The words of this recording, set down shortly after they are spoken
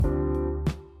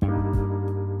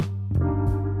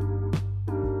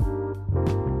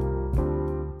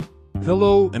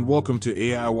Hello and welcome to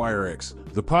AI WireX,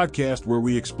 the podcast where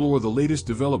we explore the latest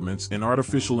developments in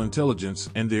artificial intelligence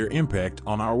and their impact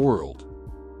on our world.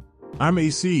 I'm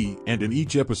AC, and in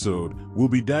each episode, we'll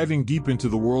be diving deep into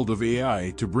the world of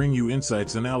AI to bring you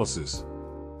insights analysis.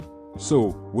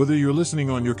 So, whether you're listening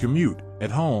on your commute,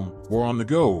 at home, or on the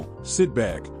go, sit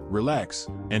back, relax,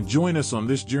 and join us on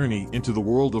this journey into the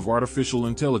world of artificial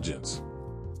intelligence.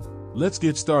 Let's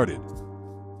get started.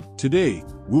 Today,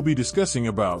 we'll be discussing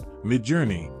about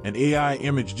Midjourney, an AI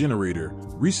image generator,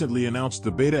 recently announced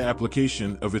the beta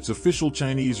application of its official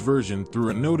Chinese version through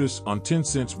a notice on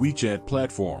Tencent's WeChat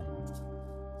platform.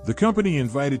 The company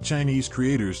invited Chinese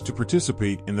creators to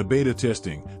participate in the beta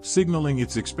testing, signaling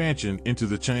its expansion into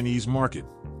the Chinese market.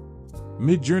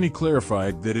 Midjourney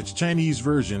clarified that its Chinese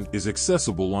version is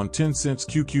accessible on Tencent's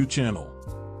QQ channel.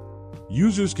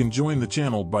 Users can join the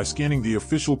channel by scanning the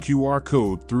official QR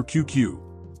code through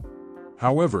QQ.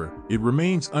 However, it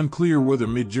remains unclear whether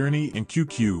Midjourney and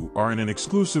QQ are in an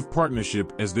exclusive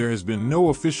partnership, as there has been no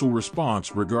official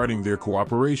response regarding their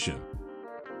cooperation.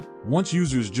 Once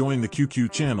users join the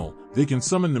QQ channel, they can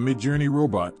summon the Midjourney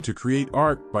robot to create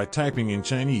art by typing in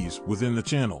Chinese within the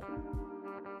channel.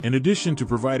 In addition to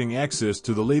providing access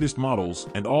to the latest models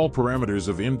and all parameters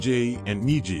of MJ and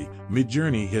Niji,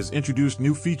 Midjourney has introduced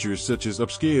new features such as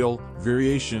upscale,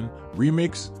 variation,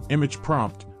 remix, image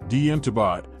prompt, DM to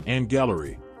bot, and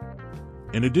gallery.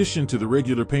 In addition to the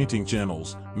regular painting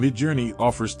channels, Midjourney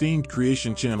offers themed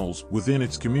creation channels within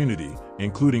its community,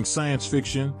 including science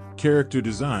fiction, character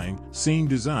design, scene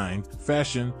design,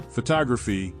 fashion,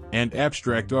 photography, and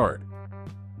abstract art.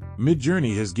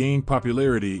 Midjourney has gained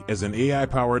popularity as an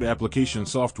AI-powered application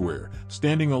software,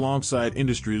 standing alongside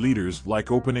industry leaders like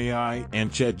OpenAI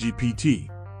and ChatGPT.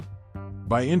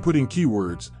 By inputting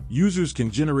keywords, users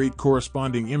can generate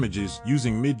corresponding images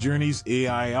using Midjourney's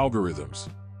AI algorithms.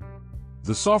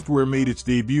 The software made its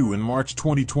debut in March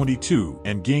 2022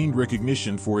 and gained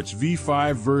recognition for its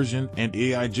V5 version and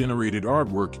AI-generated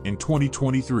artwork in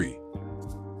 2023.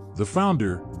 The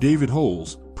founder, David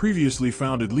Holes, previously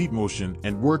founded Leapmotion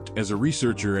and worked as a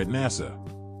researcher at NASA.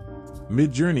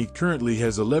 Midjourney currently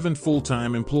has 11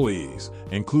 full-time employees,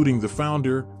 including the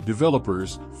founder,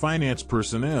 developers, finance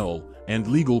personnel, and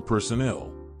legal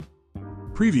personnel.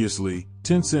 Previously,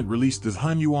 Tencent released the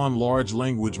Hunyuan large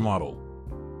language model.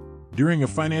 During a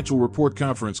financial report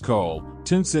conference call,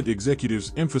 Tencent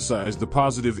executives emphasized the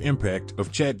positive impact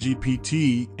of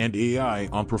ChatGPT and AI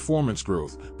on performance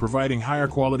growth, providing higher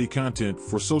quality content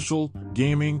for social,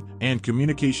 gaming, and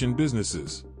communication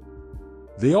businesses.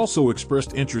 They also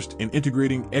expressed interest in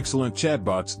integrating excellent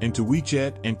chatbots into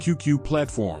WeChat and QQ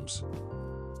platforms.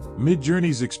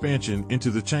 Midjourney's expansion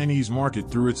into the Chinese market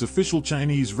through its official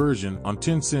Chinese version on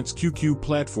Tencent's QQ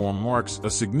platform marks a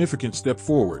significant step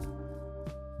forward.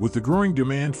 With the growing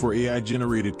demand for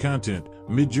AI-generated content,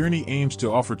 Midjourney aims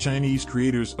to offer Chinese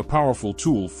creators a powerful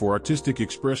tool for artistic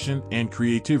expression and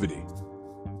creativity.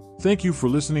 Thank you for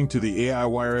listening to the AI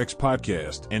WireX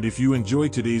podcast, and if you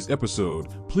enjoyed today's episode,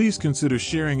 please consider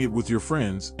sharing it with your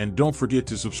friends and don't forget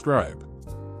to subscribe.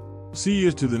 See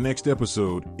you to the next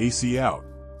episode. AC out.